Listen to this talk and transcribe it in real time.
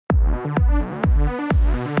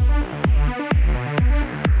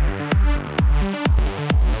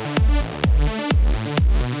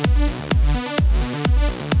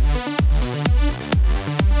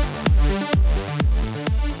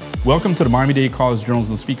Welcome to the Miami-Dade College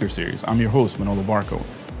Journalism Speaker Series. I'm your host, Manolo Barco.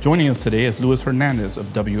 Joining us today is Luis Hernandez of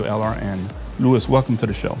WLRN. Luis, welcome to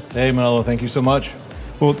the show. Hey, Manolo, thank you so much.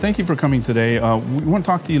 Well, thank you for coming today. We want to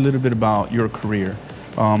talk to you a little bit about your career.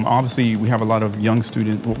 Obviously, we have a lot of young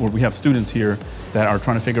students, we have students here that are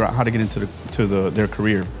trying to figure out how to get into their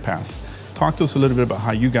career path. Talk to us a little bit about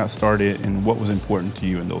how you got started and what was important to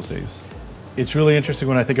you in those days. It's really interesting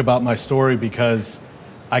when I think about my story because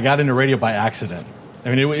I got into radio by accident. I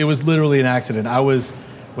mean, it was literally an accident.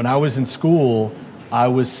 When I was in school, I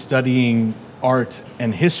was studying art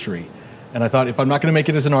and history. And I thought, if I'm not going to make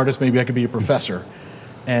it as an artist, maybe I could be a professor.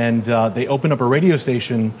 And they opened up a radio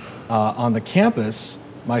station on the campus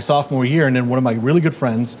my sophomore year. And then one of my really good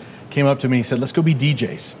friends came up to me and said, let's go be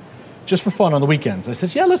DJs, just for fun on the weekends. I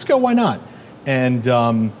said, yeah, let's go, why not?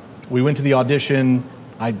 And we went to the audition.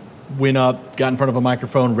 I went up, got in front of a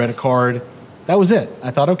microphone, read a card. That was it. I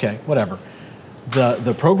thought, okay, whatever.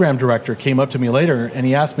 The program director came up to me later and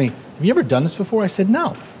he asked me, have you ever done this before? I said,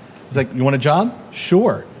 no. He's like, you want a job?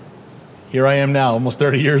 Sure. Here I am now, almost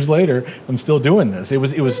 30 years later, I'm still doing this. It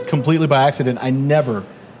was completely by accident. I never,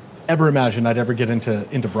 ever imagined I'd ever get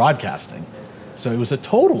into broadcasting. So it was a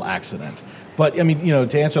total accident. But I mean, you know,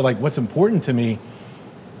 to answer like what's important to me,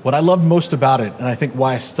 what I loved most about it, and I think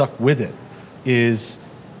why I stuck with it, is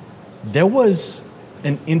there was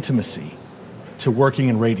an intimacy to working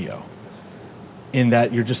in radio, in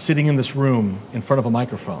that you're just sitting in this room in front of a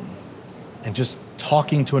microphone and just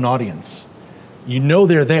talking to an audience. You know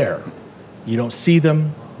they're there. You don't see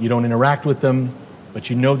them, you don't interact with them, but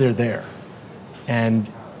you know they're there.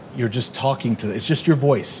 And you're just talking to them. It's just your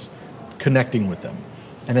voice connecting with them.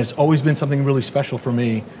 And it's always been something really special for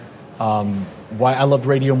me. Why I loved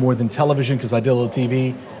radio more than television, because I did a little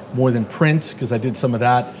TV, more than print, because I did some of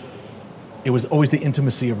that. It was always the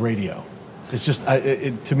intimacy of radio. It's just,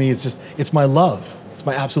 to me, it's my love. It's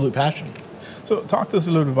my absolute passion. So talk to us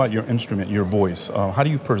a little bit about your instrument, your voice. How do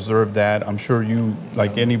you preserve that? I'm sure you,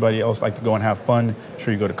 like anybody else, like to go and have fun. I'm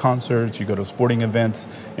sure you go to concerts, you go to sporting events,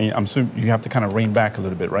 and I'm assuming you have to kind of rein back a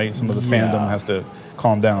little bit, right? Some of the fandom has to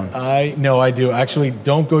calm down. No, I do. Actually,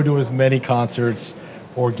 don't go to as many concerts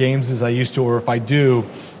or games as I used to, or if I do,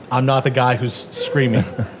 I'm not the guy who's screaming.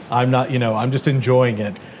 I'm not, I'm just enjoying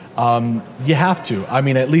it. You have to. I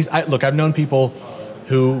mean, at least, look, I've known people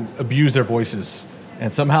who abuse their voices,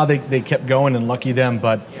 and somehow they kept going, and lucky them,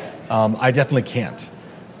 but I definitely can't.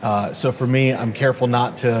 So for me, I'm careful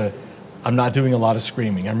I'm not doing a lot of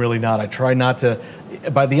screaming. I'm really not. I try not to.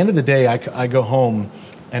 By the end of the day, I go home,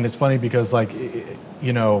 and it's funny because, like,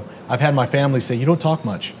 I've had my family say, you don't talk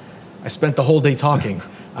much. I spent the whole day talking.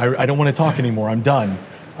 I don't want to talk anymore. I'm done.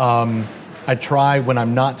 I try when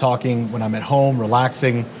I'm not talking, when I'm at home,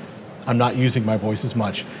 relaxing, I'm not using my voice as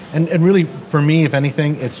much. And really, for me, if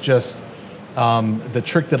anything, it's just the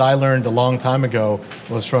trick that I learned a long time ago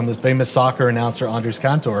was from this famous soccer announcer, Andres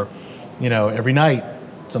Cantor. Every night,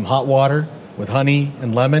 some hot water with honey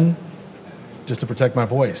and lemon, just to protect my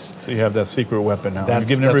voice. So you have that secret weapon now. You're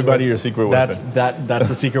giving everybody your secret weapon. That's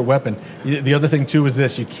the secret weapon. The other thing, too, is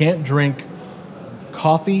this. You can't drink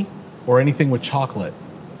coffee or anything with chocolate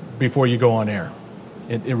before you go on air.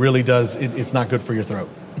 It really does. It's not good for your throat.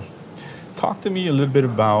 Talk to me a little bit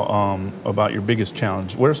about your biggest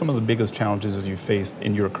challenge. What are some of the biggest challenges you faced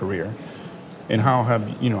in your career, and how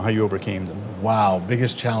you overcame them? Wow,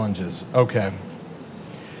 biggest challenges. Okay.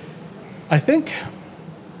 I think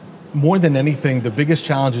more than anything, the biggest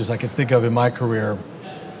challenges I could think of in my career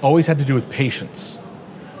always had to do with patience.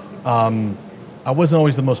 I wasn't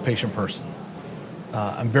always the most patient person.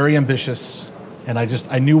 I'm very ambitious, and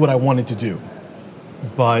I knew what I wanted to do,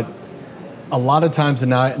 but a lot of times, and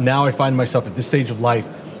now I find myself at this stage of life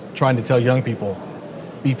trying to tell young people,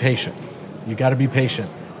 be patient. You got to be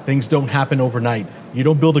patient. Things don't happen overnight. You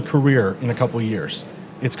don't build a career in a couple of years.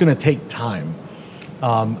 It's going to take time.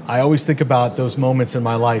 I always think about those moments in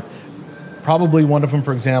my life. Probably one of them,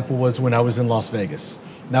 for example, was when I was in Las Vegas.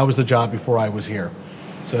 That was the job before I was here.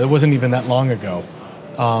 So it wasn't even that long ago.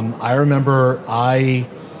 I remember I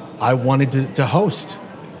wanted to host.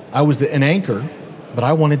 I was an anchor, but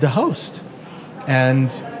I wanted to host.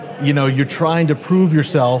 And, you're trying to prove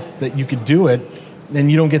yourself that you could do it, and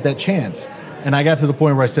you don't get that chance. And I got to the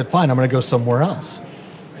point where I said, fine, I'm going to go somewhere else.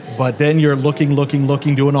 But then you're looking,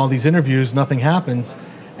 doing all these interviews, nothing happens,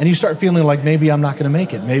 and you start feeling like maybe I'm not going to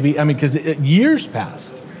make it. Because years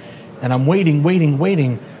passed, and I'm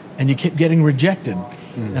waiting, and you keep getting rejected.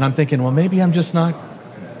 And I'm thinking, well, maybe I'm just not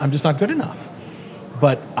good enough.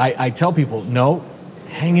 But I tell people, no,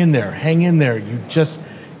 hang in there.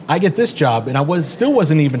 I get this job, and I still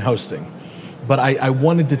wasn't even hosting, but I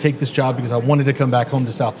wanted to take this job because I wanted to come back home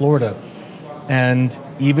to South Florida. And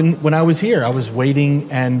even when I was here, I was waiting,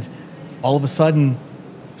 and all of a sudden,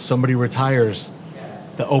 somebody retires.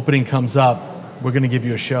 The opening comes up. We're going to give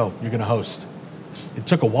you a show. You're going to host. It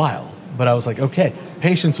took a while, but I was like, okay.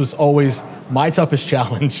 Patience was always my toughest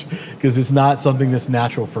challenge because it's not something that's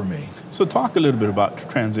natural for me. So talk a little bit about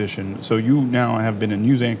transition. So you now have been a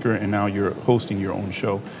news anchor, and now you're hosting your own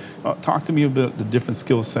show. Talk to me about the different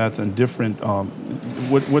skill sets and different,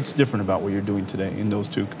 what's different about what you're doing today in those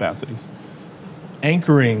two capacities?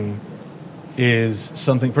 Anchoring is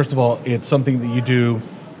something, first of all, it's something that you do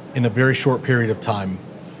in a very short period of time.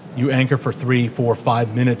 You anchor for 3, 4,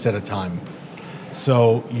 5 minutes at a time.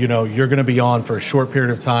 So, you know, you're going to be on for a short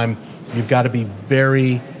period of time. You've got to be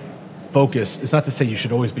very focused. It's not to say you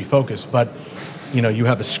should always be focused, but, you know, you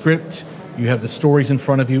have a script, you have the stories in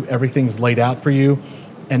front of you, everything's laid out for you,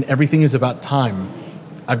 and everything is about time.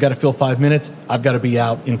 I've got to fill 5 minutes, I've got to be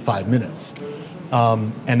out in 5 minutes.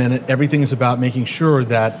 And then everything is about making sure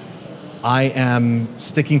that I am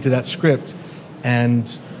sticking to that script,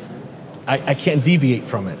 and I can't deviate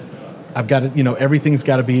from it. I've got to, you know, everything's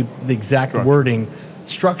got to be the exact wording,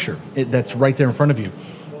 structure that's right there in front of you.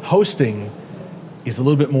 Hosting is a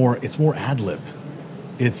little bit more, it's more ad-lib.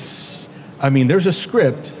 I mean, there's a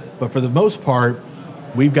script, but for the most part,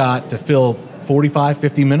 we've got to fill 45,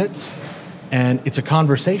 50 minutes, and it's a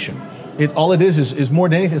conversation. All it is more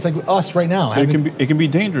than anything, it's like us right now. It can be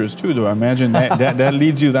dangerous too, though. I imagine that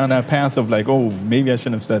leads you down that path of like, oh, maybe I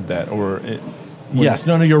shouldn't have said that, Yes,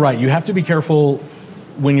 no, you're right. You have to be careful.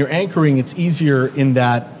 When you're anchoring, it's easier in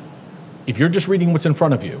that if you're just reading what's in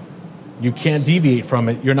front of you, you can't deviate from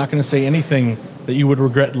it. You're not going to say anything that you would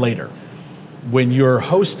regret later. When you're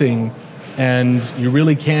hosting and you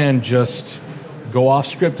really can just go off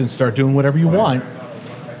script and start doing whatever you want,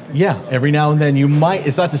 yeah, every now and then you might,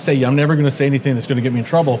 it's not to say I'm never going to say anything that's going to get me in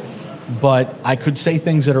trouble, but I could say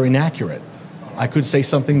things that are inaccurate. I could say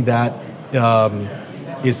something that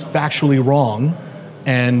is factually wrong,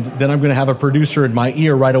 and then I'm going to have a producer in my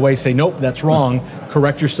ear right away say, nope, that's wrong,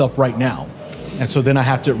 correct yourself right now. And so then I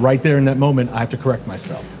have to, right there in that moment, I have to correct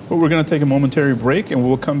myself. Well, we're going to take a momentary break, and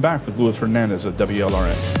we'll come back with Luis Hernandez at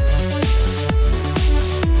WLRN.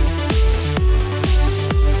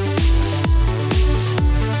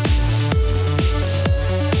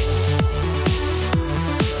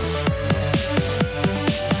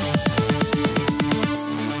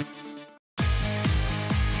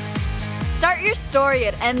 Start your story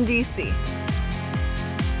at MDC.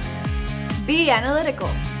 Be analytical.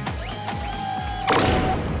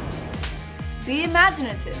 Be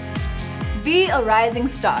imaginative. Be a rising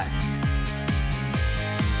star.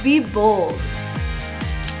 Be bold.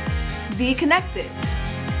 Be connected.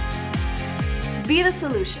 Be the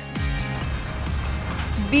solution.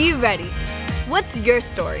 Be ready. What's your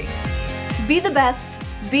story? Be the best.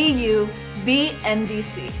 Be you. Be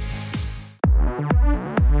MDC.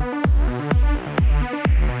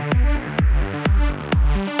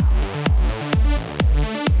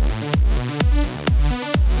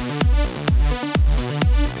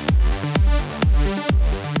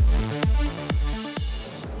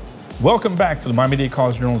 Welcome back to the Miami-Dade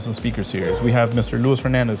College Journalism Speaker Series. We have Mr. Luis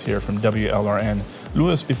Hernandez here from WLRN.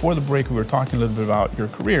 Luis, before the break, we were talking a little bit about your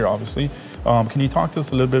career, obviously. Can you talk to us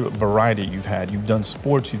a little bit about variety you've had? You've done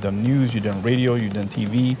sports, you've done news, you've done radio, you've done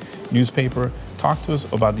TV, newspaper. Talk to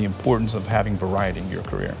us about the importance of having variety in your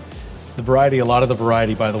career. The variety, a lot of the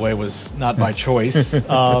variety, by the way, was not by choice. You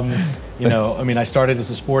know, I mean, I started as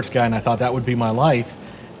a sports guy, and I thought that would be my life.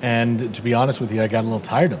 And to be honest with you, I got a little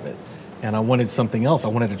tired of it. And I wanted something else. I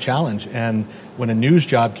wanted a challenge. And when a news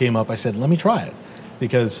job came up, I said, let me try it,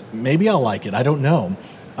 because maybe I'll like it. I don't know.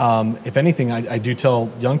 If anything, I do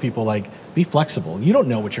tell young people, like, be flexible. You don't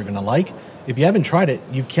know what you're going to like. If you haven't tried it,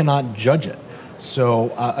 you cannot judge it.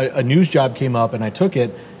 So a news job came up, and I took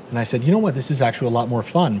it, and I said, you know what, this is actually a lot more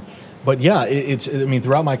fun. But yeah, I mean,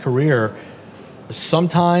 throughout my career,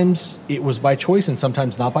 sometimes it was by choice and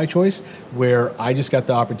sometimes not by choice, where I just got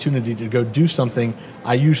the opportunity to go do something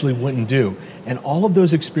I usually wouldn't do. And all of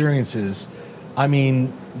those experiences, I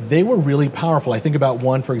mean, they were really powerful. I think about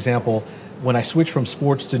one, for example, when I switched from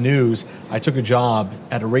sports to news, I took a job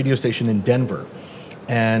at a radio station in Denver.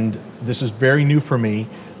 And this is very new for me.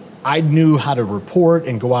 I knew how to report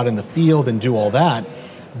and go out in the field and do all that,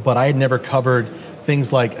 but I had never covered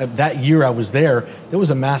things like, that year I was there was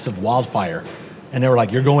a massive wildfire. And they were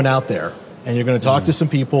like, you're going out there and you're going to talk to some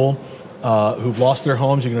people who've lost their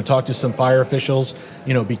homes. You're going to talk to some fire officials,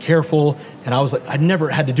 you know, be careful. And I was like, I never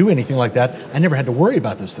had to do anything like that. I never had to worry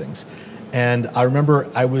about those things. And I remember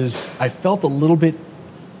I felt a little bit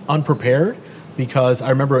unprepared, because I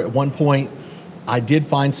remember at one point I did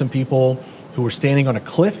find some people who were standing on a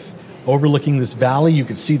cliff overlooking this valley. You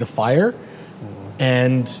could see the fire.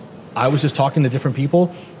 And I was just talking to different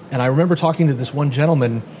people. And I remember talking to this one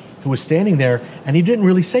gentleman who was standing there, and he didn't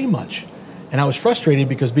really say much. And I was frustrated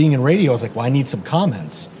because being in radio, I was like, well, I need some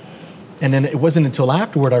comments. And then it wasn't until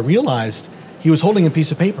afterward I realized he was holding a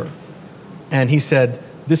piece of paper. And he said,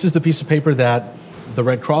 this is the piece of paper that the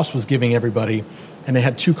Red Cross was giving everybody. And it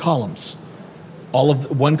had 2 columns.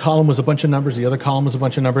 One column was a bunch of numbers, the other column was a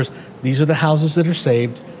bunch of numbers. These are the houses that are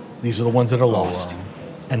saved. These are the ones that are lost. Wow.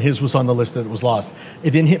 And his was on the list that was lost.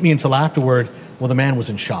 It didn't hit me until afterward. Well, the man was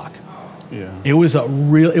in shock. Yeah. It was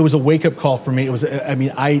a wake-up call for me.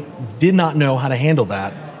 I did not know how to handle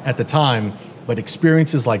that at the time, but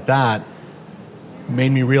experiences like that made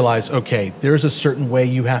me realize, okay, there's a certain way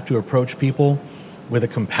you have to approach people with a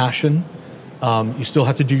compassion. You still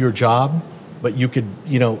have to do your job, but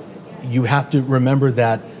you have to remember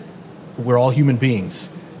that we're all human beings.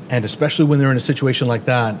 And especially when they're in a situation like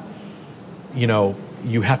that,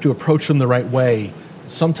 you have to approach them the right way.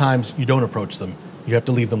 Sometimes you don't approach them. You have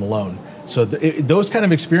to leave them alone. So those kind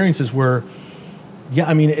of experiences were,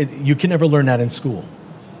 you can never learn that in school.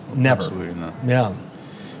 Never. Absolutely not. Yeah.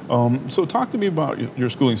 So talk to me about your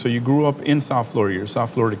schooling. So you grew up in South Florida. You're a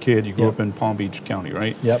South Florida kid. You grew up in Palm Beach County,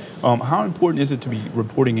 right? Yep. How important is it to be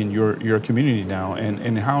reporting in your community now?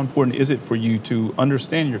 And how important is it for you to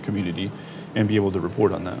understand your community and be able to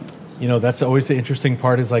report on that? That's always the interesting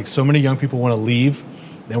part is like so many young people want to leave.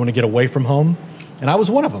 They want to get away from home. And I was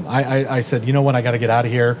one of them. I said, you know what, I got to get out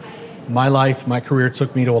of here. My life, my career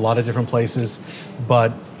took me to a lot of different places.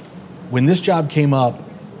 But when this job came up,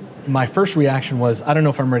 my first reaction was, I don't know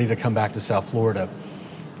if I'm ready to come back to South Florida.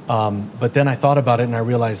 But then I thought about it and I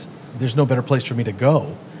realized there's no better place for me to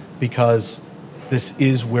go because this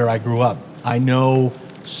is where I grew up. I know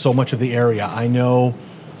so much of the area. I know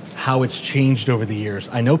how it's changed over the years.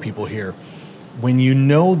 I know people here. When you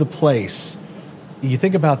know the place, you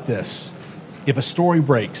think about this. If a story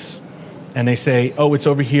breaks and they say, oh, it's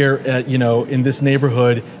over here at, in this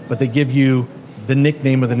neighborhood, but they give you the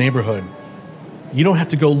nickname of the neighborhood, you don't have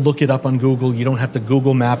to go look it up on Google. You don't have to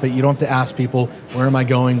Google map it. You don't have to ask people, where am I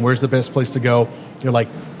going? Where's the best place to go? You're like,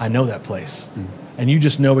 I know that place. And you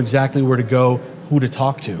just know exactly where to go, who to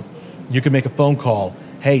talk to. You can make a phone call.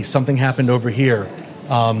 Hey, something happened over here.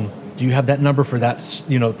 Do you have that number for that,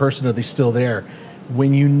 the person? Are they still there?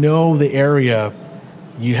 When you know the area,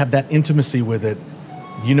 you have that intimacy with it.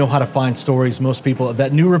 You know how to find stories. Most people,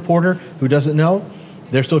 that new reporter who doesn't know,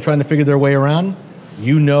 they're still trying to figure their way around.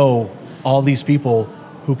 You know all these people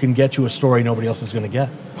who can get you a story nobody else is going to get.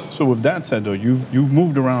 So with that said, though, you've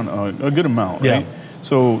moved around a good amount, right? Yeah.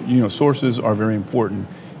 So sources are very important.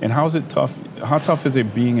 And how tough is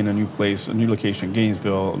it being in a new place, a new location,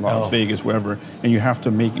 Gainesville, Las Vegas, wherever, and you have to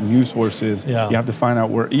make new sources. Yeah. You have to find out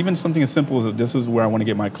where, even something as simple as this is where I want to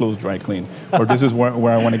get my clothes dry cleaned, or this is where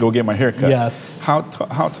I want to go get my hair cut. Yes. How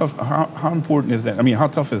important is that? I mean, how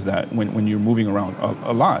tough is that when you're moving around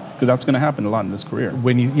a lot? Because that's going to happen a lot in this career.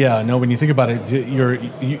 When you think about it,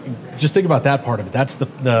 you just think about that part of it. That's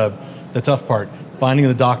the tough part. Finding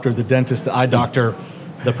the doctor, the dentist, the eye doctor,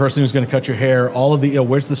 the person who's going to cut your hair, all of the,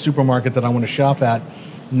 where's the supermarket that I want to shop at?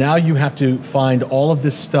 Now you have to find all of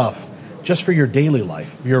this stuff just for your daily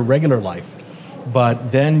life, your regular life.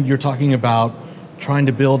 But then you're talking about trying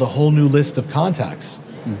to build a whole new list of contacts,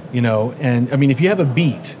 and I mean, if you have a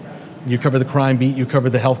beat, you cover the crime beat, you cover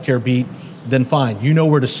the healthcare beat, then fine, you know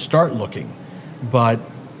where to start looking. But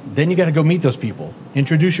then you got to go meet those people,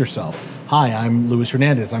 introduce yourself. Hi, I'm Luis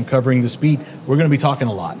Hernandez. I'm covering this beat. We're going to be talking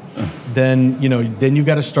a lot. Then you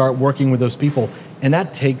got to start working with those people. And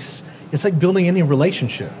it's like building any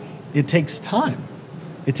relationship. It takes time.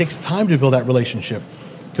 It takes time to build that relationship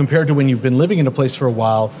compared to when you've been living in a place for a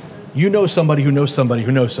while. You know somebody who knows somebody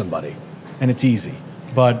who knows somebody, and it's easy.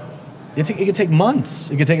 But it can take months.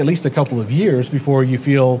 It can take at least a couple of years before you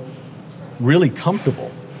feel really comfortable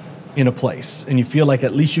in a place and you feel like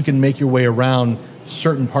at least you can make your way around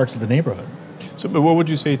certain parts of the neighborhood. So, but what would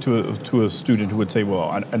you say to a student who would say,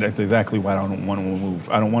 well, that's exactly why I don't want to move.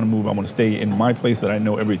 I don't want to move. I want to stay in my place that I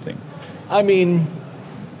know everything. I mean,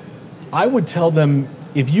 I would tell them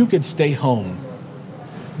if you could stay home,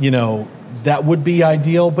 that would be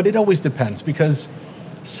ideal, but it always depends because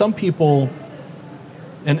some people,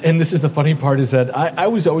 and this is the funny part, is that I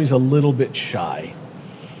was always a little bit shy.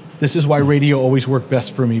 This is why radio always worked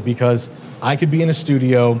best for me because I could be in a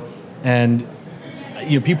studio and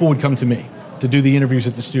people would come to me to do the interviews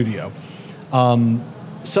at the studio.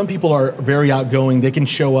 Some people are very outgoing. They can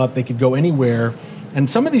show up. They could go anywhere. And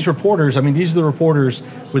some of these reporters, these are the reporters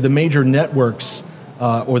with the major networks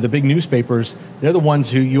or the big newspapers. They're the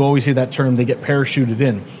ones who you always hear that term, they get parachuted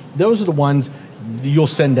in. Those are the ones you'll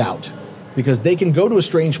send out, because they can go to a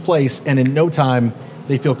strange place and in no time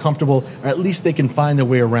they feel comfortable, or at least they can find their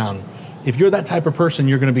way around. If you're that type of person,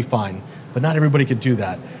 you're going to be fine, but not everybody could do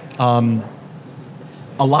that.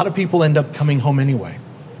 A lot of people end up coming home anyway.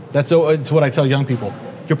 It's what I tell young people.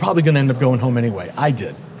 You're probably going to end up going home anyway. I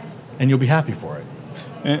did, and you'll be happy for it.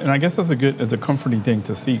 And I guess that's a comforting thing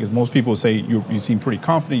to see, because most people say you seem pretty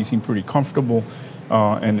confident, you seem pretty comfortable,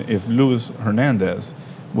 and if Luis Hernandez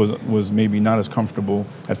was maybe not as comfortable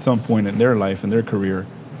at some point in their life, in their career,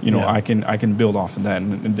 I can build off of that,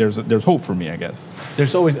 and there's hope for me, I guess.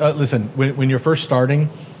 There's always listen, when you're first starting,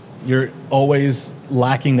 you're always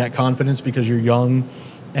lacking that confidence because you're young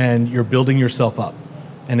and you're building yourself up,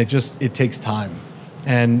 and it takes time.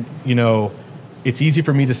 And it's easy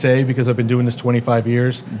for me to say because I've been doing this 25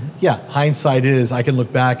 years. Mm-hmm. Yeah, hindsight is I can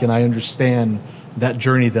look back and I understand that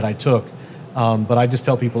journey that I took. But I just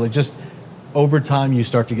tell people, over time you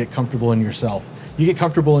start to get comfortable in yourself. You get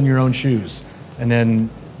comfortable in your own shoes, and then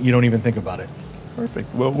you don't even think about it.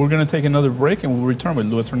 Perfect. Well, we're going to take another break, and we'll return with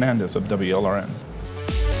Luis Hernandez of WLRN.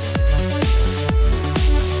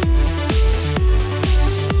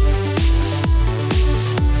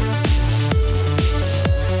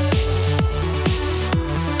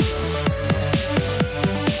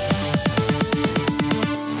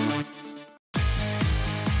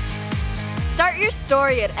 Start your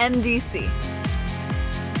story at MDC.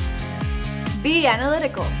 Be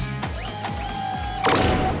analytical.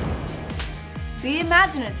 Be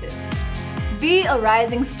imaginative. Be a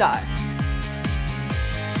rising star.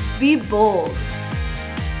 Be bold.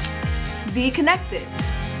 Be connected.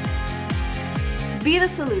 Be the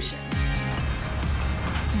solution.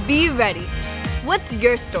 Be ready. What's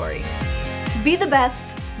your story? Be the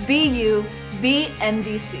best. Be you. Be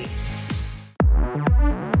MDC.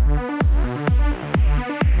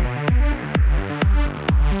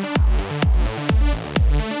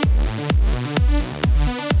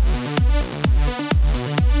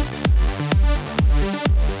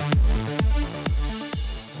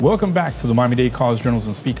 Welcome back to the Miami-Dade College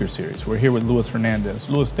Journalism Speakers Series. We're here with Luis Hernandez.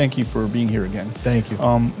 Luis, thank you for being here again. Thank you.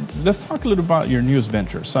 Let's talk a little about your newest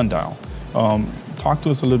venture, Sundial. Talk to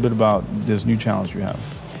us a little bit about this new challenge you have.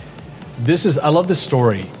 I love this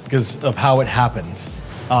story because of how it happened.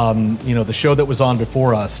 The show that was on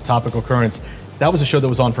before us, Topical Currents, that was a show that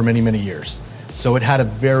was on for many, many years. So it had a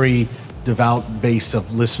very devout base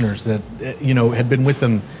of listeners that, had been with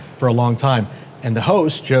them for a long time. And the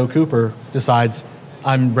host, Joe Cooper, decides,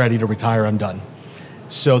 I'm ready to retire, I'm done.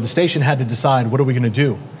 So the station had to decide, what are we going to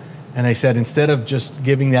do? And they said, instead of just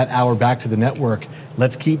giving that hour back to the network,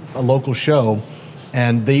 let's keep a local show.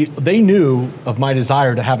 And they knew of my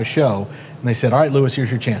desire to have a show. And they said, all right, Luis, here's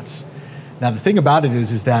your chance. Now, the thing about it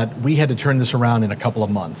is that we had to turn this around in a couple of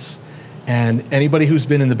months. And anybody who's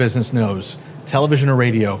been in the business knows, television or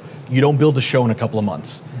radio, you don't build a show in a couple of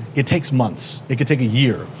months. It takes months. It could take a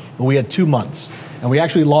year. But we had 2 months. And we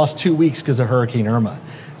actually lost 2 weeks because of Hurricane Irma.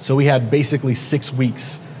 So we had basically 6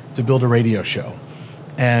 weeks to build a radio show.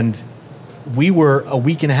 And we were a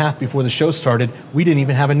week and a half before the show started. We didn't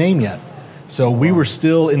even have a name yet. So we were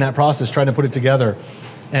still in that process trying to put it together.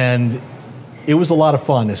 And it was a lot of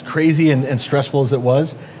fun. As crazy and stressful as it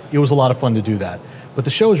was a lot of fun to do that. But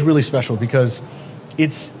the show is really special because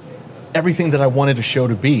it's everything that I wanted a show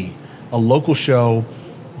to be. A local show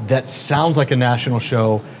that sounds like a national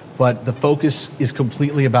show, but the focus is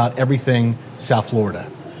completely about everything South Florida.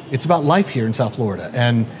 It's about life here in South Florida.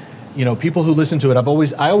 And people who listen to it,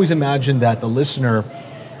 I always imagined that the listener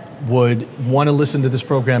would want to listen to this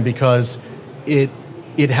program because it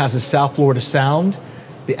has a South Florida sound.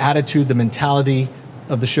 The attitude, the mentality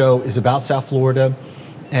of the show is about South Florida.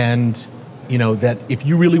 And that if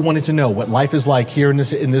you really wanted to know what life is like here in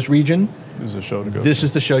this region, this is a show to go This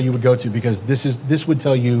is the show you would go to, because this would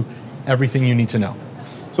tell you everything you need to know.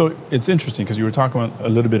 So it's interesting because you were talking a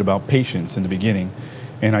little bit about patience in the beginning,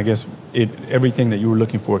 and I guess everything that you were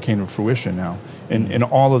looking for came to fruition now, and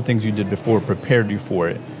all the things you did before prepared you for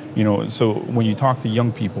it. So when you talk to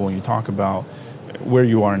young people and you talk about where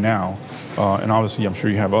you are now, and obviously I'm sure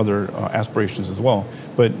you have other aspirations as well,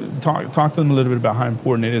 but talk to them a little bit about how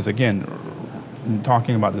important it is, again,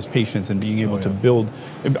 talking about this patience and being able to build.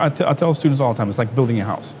 I tell students all the time, it's like building a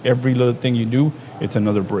house. Every little thing you do, it's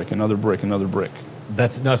another brick, another brick, another brick.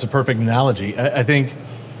 That's a perfect analogy. I think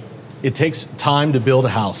it takes time to build a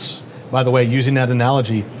house. By the way, using that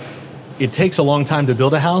analogy, it takes a long time to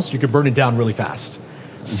build a house. You could burn it down really fast.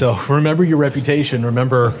 So remember your reputation.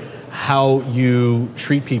 Remember how you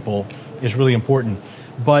treat people is really important.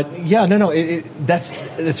 But yeah, that's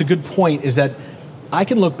a good point, is that I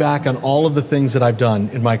can look back on all of the things that I've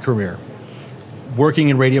done in my career. working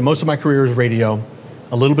in radio. Most of my career is radio,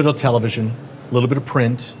 a little bit of television, a little bit of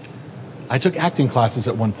print. I took acting classes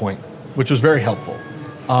at one point, which was very helpful.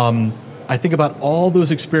 I think about all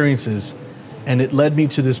those experiences, and it led me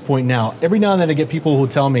to this point now. Every now and then I get people who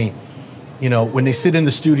tell me, you know, when they sit in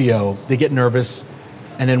the studio, they get nervous,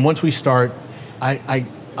 and then once we start,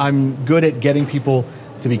 I'm good at getting people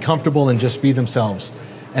to be comfortable and just be themselves.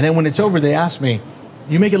 And then when it's over, they ask me,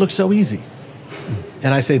 you make it look so easy.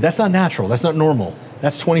 And I say, that's not natural, that's not normal.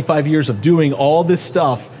 That's 25 years of doing all this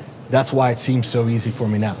stuff. That's why it seems so easy for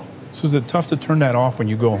me now. So is it tough to turn that off when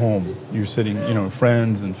you go home? You're sitting, you know,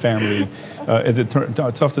 friends and family. Is it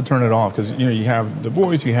tough to turn it off? Because, you know, you have the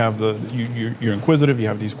voice, you have you're inquisitive, you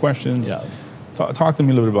have these questions. Yeah. Talk to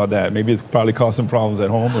me a little bit about that. Maybe it's probably caused some problems at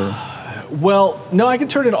home, or? Well, no, I can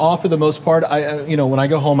turn it off for the most part. You know, when I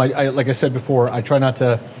go home, I like I said before, I try not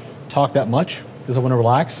to talk that much because I want to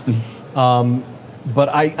relax. But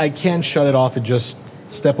I can shut it off and just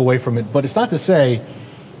step away from it. But it's not to say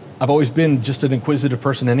I've always been just an inquisitive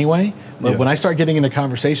person anyway. But when I start getting into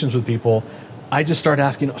conversations with people, I just start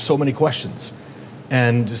asking so many questions.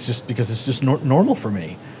 And it's just because it's just normal for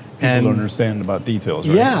me. People don't understand about details,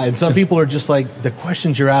 right? Yeah, and some people are just like, the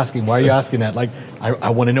questions you're asking, why are you asking that? Like,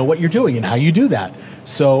 I want to know what you're doing and how you do that.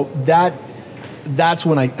 So that's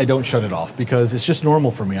when I don't shut it off, because it's just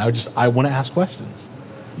normal for me. I want to ask questions.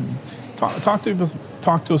 Talk to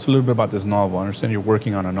us a little bit about this novel. I understand you're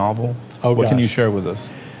working on a novel. What can you share with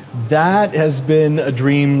us? That has been a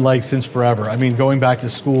dream like since forever. I mean, going back to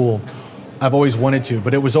school, I've always wanted to,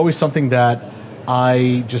 but it was always something that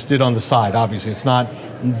I just did on the side. Obviously, it's not,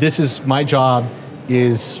 this is my job,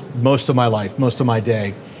 is most of my life, most of my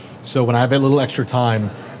day. So when I have a little extra time,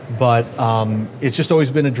 but it's just always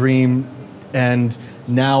been a dream. And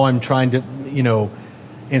now I'm trying to, you know,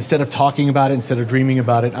 instead of talking about it, instead of dreaming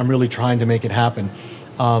about it, I'm really trying to make it happen.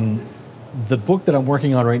 The book that I'm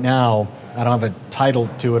working on right now, I don't have a title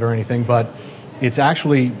to it or anything, but it's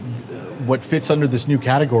actually what fits under this new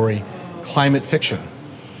category, climate fiction.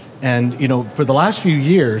 And, you know, for the last few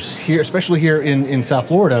years, here, especially here in South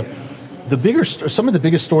Florida, some of the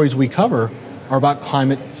biggest stories we cover are about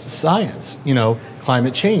climate science, you know,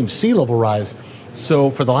 climate change, sea level rise. So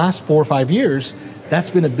for the last 4 or 5 years, that's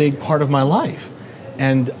been a big part of my life.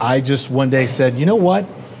 And I just one day said, you know what?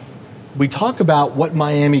 We talk about what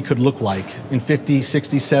Miami could look like in 50,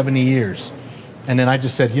 60, 70 years. And then I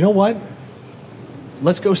just said, you know what?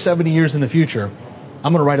 Let's go 70 years in the future.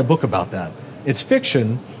 I'm going to write a book about that. It's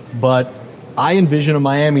fiction, but I envision a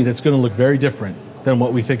Miami that's going to look very different than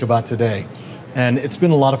what we think about today. And it's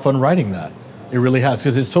been a lot of fun writing that. It really has,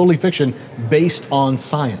 because it's totally fiction based on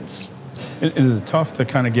science. Is it tough to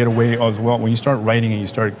kind of get away as well? When you start writing and you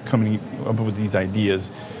start coming up with these ideas,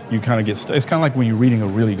 you kind of get, it's kind of like when you're reading a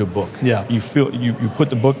really good book. Yeah. You feel, you put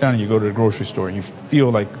the book down and you go to the grocery store and you feel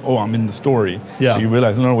like, oh, I'm in the story. Yeah. But you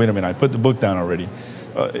realize, no, wait a minute, I put the book down already.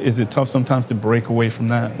 Is it tough sometimes to break away from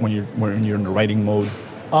that when you're in the writing mode?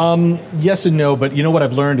 Yes and no, but you know what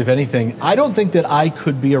I've learned, if anything? I don't think that I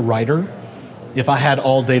could be a writer if I had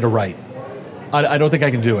all day to write. I don't think I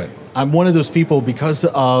can do it. I'm one of those people, because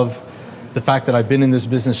of the fact that I've been in this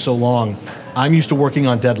business so long, I'm used to working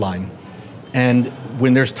on deadline. And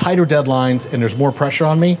when there's tighter deadlines and there's more pressure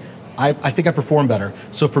on me, I think I perform better.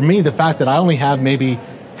 So for me, the fact that I only have maybe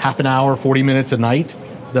half an hour, 40 minutes a night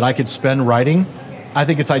that I could spend writing, I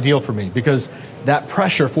think it's ideal for me, because that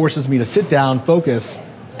pressure forces me to sit down, focus,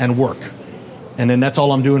 and work. And then that's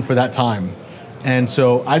all I'm doing for that time. And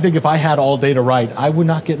so I think if I had all day to write, I would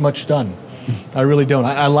not get much done. I really don't.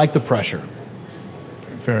 I like the pressure.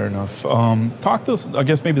 Fair enough. Talk to us, I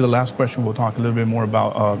guess maybe the last question, we'll talk a little bit more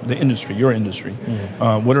about the industry, your industry.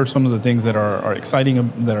 Mm-hmm. What are some of the things that are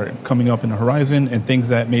exciting, that are coming up in the horizon, and things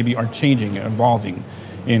that maybe are changing, evolving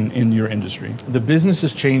in your industry? The business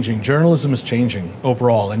is changing. Journalism is changing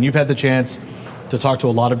overall. And you've had the chance to talk to a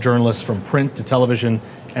lot of journalists from print to television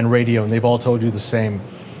and radio, and they've all told you the same.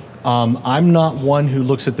 I'm not one who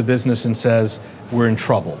looks at the business and says, we're in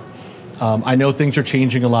trouble. I know things are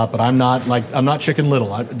changing a lot, but I'm not Chicken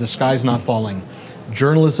Little. The sky's not falling.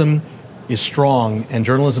 Journalism is strong and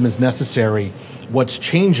journalism is necessary. What's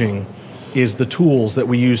changing is the tools that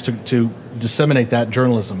we use to disseminate that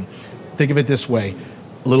journalism. Think of it this way.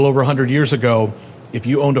 A little over 100 years ago, if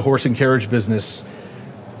you owned a horse and carriage business,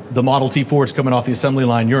 the Model T Ford's coming off the assembly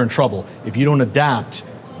line, you're in trouble. If you don't adapt,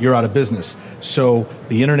 you're out of business. So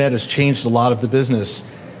the internet has changed a lot of the business.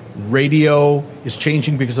 Radio is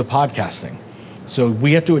changing because of podcasting. So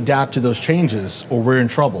we have to adapt to those changes or we're in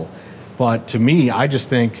trouble. But to me, I just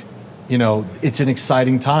think, you know, it's an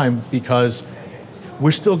exciting time because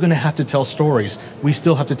we're still going to have to tell stories. We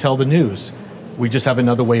still have to tell the news. We just have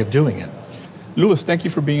another way of doing it. Louis, thank you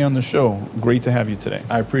for being on the show. Great to have you today.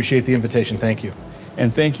 I appreciate the invitation. Thank you.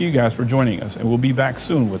 And thank you guys for joining us. And we'll be back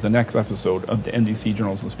soon with the next episode of the MDC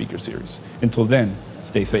Journalism Speaker Series. Until then,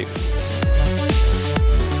 stay safe.